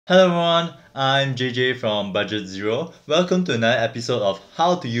Hello everyone, I'm JJ from Budget Zero. Welcome to another episode of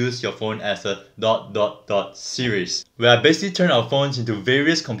How to Use Your Phone as a series, where I basically turn our phones into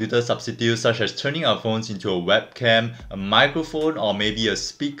various computer substitutes, such as turning our phones into a webcam, a microphone, or maybe a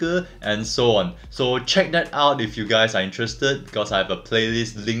speaker, and so on. So check that out if you guys are interested, because I have a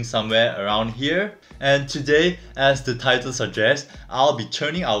playlist linked somewhere around here. And today, as the title suggests, I'll be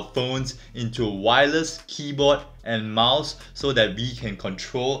turning our phones into a wireless keyboard and mouse so that we can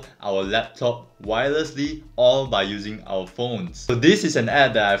control our laptop wirelessly, all by using our phones. So this is an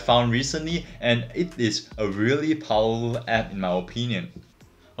app that I found recently, and it is a really powerful app in my opinion.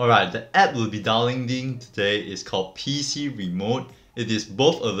 Alright, the app we'll be downloading today is called PC Remote. It is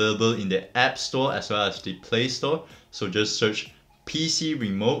both available in the App Store as well as the Play Store. So just search PC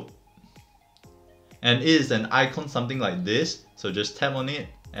Remote. And it is an icon something like this. So just tap on it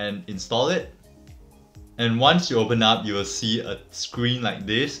and install it. And once you open up, you will see a screen like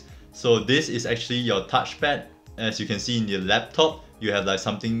this. So this is actually your touchpad. As you can see in your laptop, you have like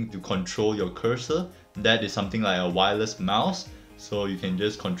something to control your cursor. That is something like a wireless mouse. So you can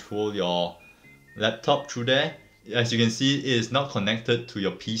just control your laptop through there. As you can see, it is not connected to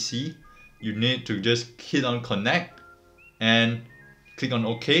your PC. You need to just hit on connect and click on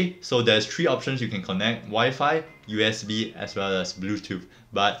OK. So there's three options you can connect: Wi-Fi, USB, as well as Bluetooth.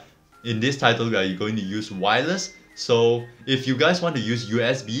 But in this title, we are going to use wireless. So if you guys want to use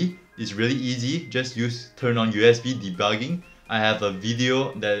USB, it's really easy. Just turn on USB debugging. I have a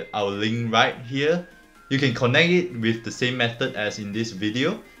video that I'll link right here. You can connect it with the same method as in this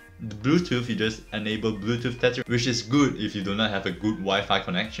video. The Bluetooth, you just enable Bluetooth tethering, which is good if you do not have a good Wi-Fi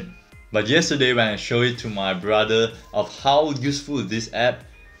connection. But yesterday when I showed it to my brother of how useful is this app,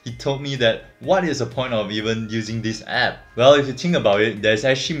 he told me that what is the point of even using this app? Well, if you think about it, there's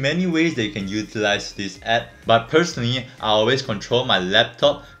actually many ways that you can utilize this app. But personally, I always control my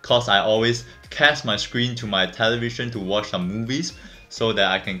laptop because I always cast my screen to my television to watch some movies, so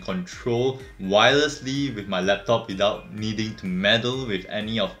that I can control wirelessly with my laptop without needing to meddle with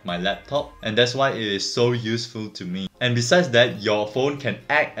any of my laptop. And that's why it is so useful to me. And besides that, your phone can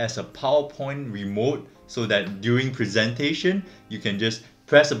act as a PowerPoint remote, so that during presentation, you can just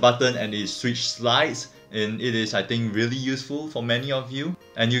press a button and it switch slides. And it is, I think, really useful for many of you.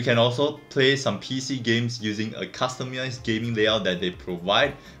 And you can also play some PC games using a customized gaming layout that they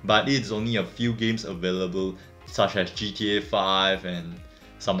provide, but it's only a few games available, such as GTA 5 and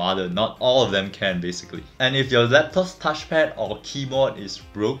some other. Not all of them can basically. And if your laptop's touchpad or keyboard is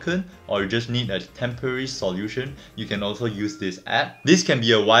broken, or you just need a temporary solution, you can also use this app. This can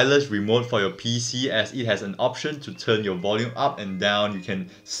be a wireless remote for your PC, as it has an option to turn your volume up and down. You can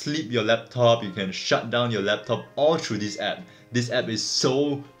sleep your laptop, you can shut down your laptop all through this app. This app is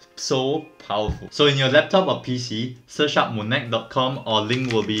so powerful. So in your laptop or PC, search up monec.com, or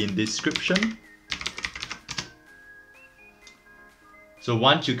link will be in description. So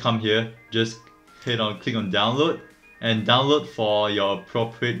once you come here, just click on download and download for your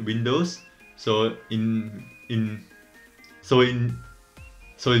appropriate Windows. So in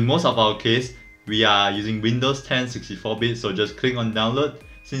most of our case, we are using Windows 10 64-bit. So just click on download.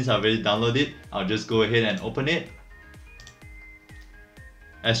 Since I already downloaded it, I'll just go ahead and open it.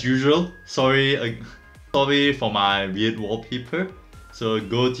 As usual, sorry for my weird wallpaper. So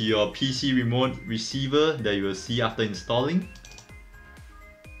go to your PC remote receiver that you will see after installing,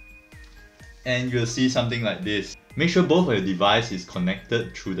 and you'll see something like this. Make sure both of your devices is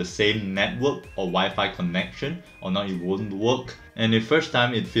connected through the same network or Wi-Fi connection, or not it won't work. And if first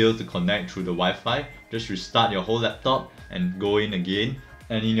time it fails to connect through the Wi-Fi, just restart your whole laptop and go in again.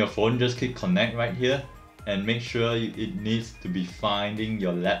 And in your phone, just click connect right here, and make sure it needs to be finding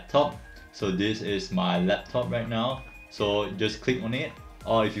your laptop. So this is my laptop right now, so just click on it.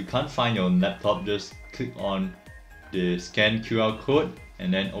 Or if you can't find your laptop, just click on the scan QR code,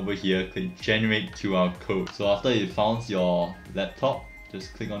 and then over here click generate QR code. So after it finds your laptop,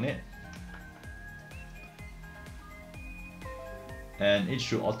 just click on it, and it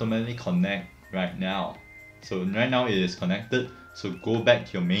should automatically connect right now. So right now it is connected. So go back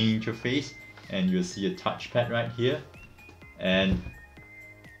to your main interface, and you'll see a touchpad right here. And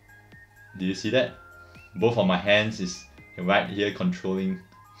do you see that? Both of my hands is right here controlling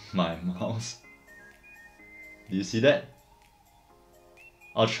my mouse. Do you see that?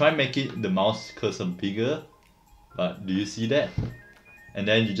 I'll try and make the mouse cursor bigger, but do you see that? And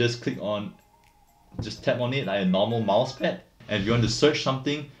then you just tap on it like a normal mouse pad. And if you want to search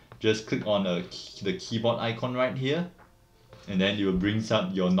something, just click on the keyboard icon right here, and then it will bring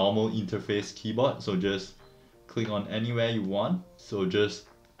up your normal interface keyboard. So just click on anywhere you want. So just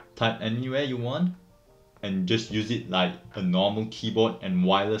type anywhere you want, and just use it like a normal keyboard and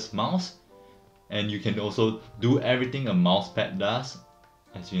wireless mouse. And you can also do everything a mousepad does.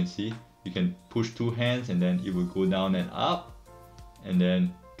 As you can see, you can push 2 hands and then it will go down and up. And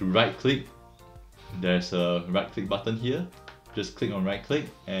then to right click, there's a right click button here. Just click on right click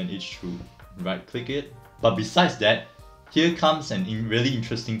and it should right click it. But besides that, here comes an really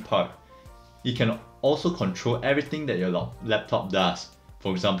interesting part. You can also control everything that your laptop does.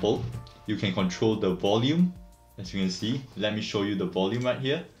 For example, you can control the volume. As you can see, let me show you the volume right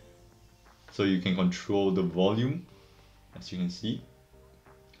here. So you can control the volume, as you can see.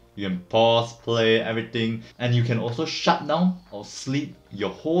 You can pause, play, everything. And you can also shut down or sleep your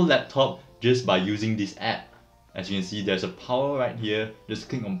whole laptop just by using this app. As you can see, there's a power right here. Just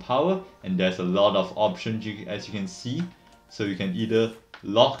click on power and there's a lot of options as you can see. So you can either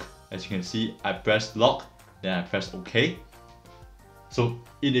lock, as you can see, I press lock, then I press OK. So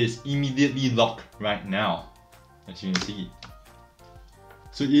it is immediately locked right now, as you can see.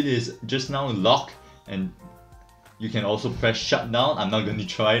 So it is just now locked, and you can also press shutdown. I'm not going to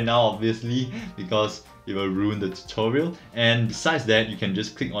try it now obviously because it will ruin the tutorial. And besides that, you can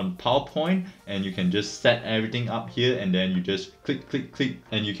just click on PowerPoint and you can just set everything up here, and then you just click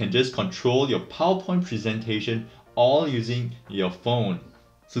and you can just control your PowerPoint presentation all using your phone.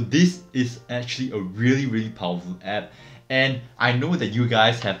 So this is actually a really powerful app. And I know that you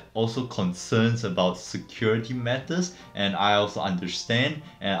guys have also concerns about security matters, and I also understand,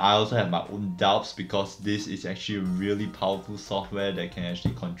 and I also have my own doubts because this is actually a really powerful software that can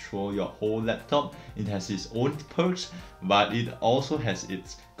actually control your whole laptop. It has its own perks, but it also has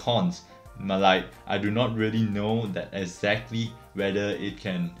its cons. Like, I do not really know that exactly whether it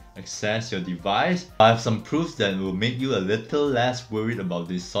can access your device. I have some proofs that will make you a little less worried about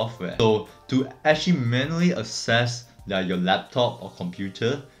this software. So to actually manually access your laptop or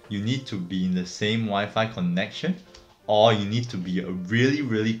computer, you need to be in the same Wi-Fi connection, or you need to be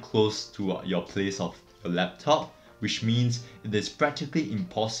really close to your place of your laptop, which means it is practically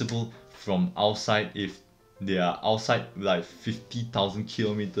impossible from outside. If they are outside like 50,000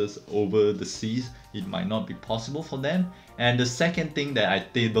 kilometers over the seas, it might not be possible for them. And the second thing that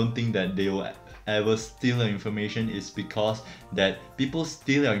I don't think that they will ever steal your information is because that people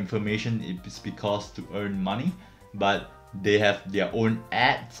steal your information is because to earn money. But they have their own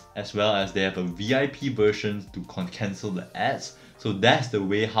ads, as well as they have a VIP version to cancel the ads. So that's the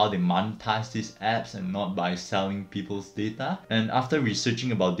way how they monetize these apps, and not by selling people's data. And after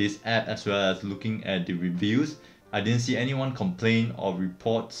researching about this app as well as looking at the reviews, I didn't see anyone complain or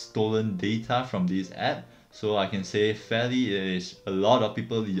report stolen data from this app. So I can say fairly it is a lot of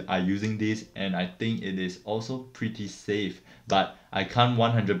people are using this, and I think it is also pretty safe, but I can't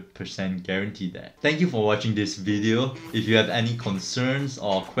 100% guarantee that. Thank you for watching this video. If you have any concerns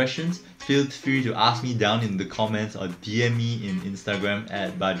or questions, feel free to ask me down in the comments or DM me in Instagram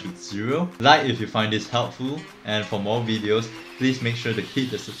at budget0. Like if you find this helpful, and for more videos, please make sure to hit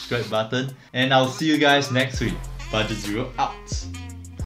the subscribe button, and I'll see you guys next week. Budget0 out.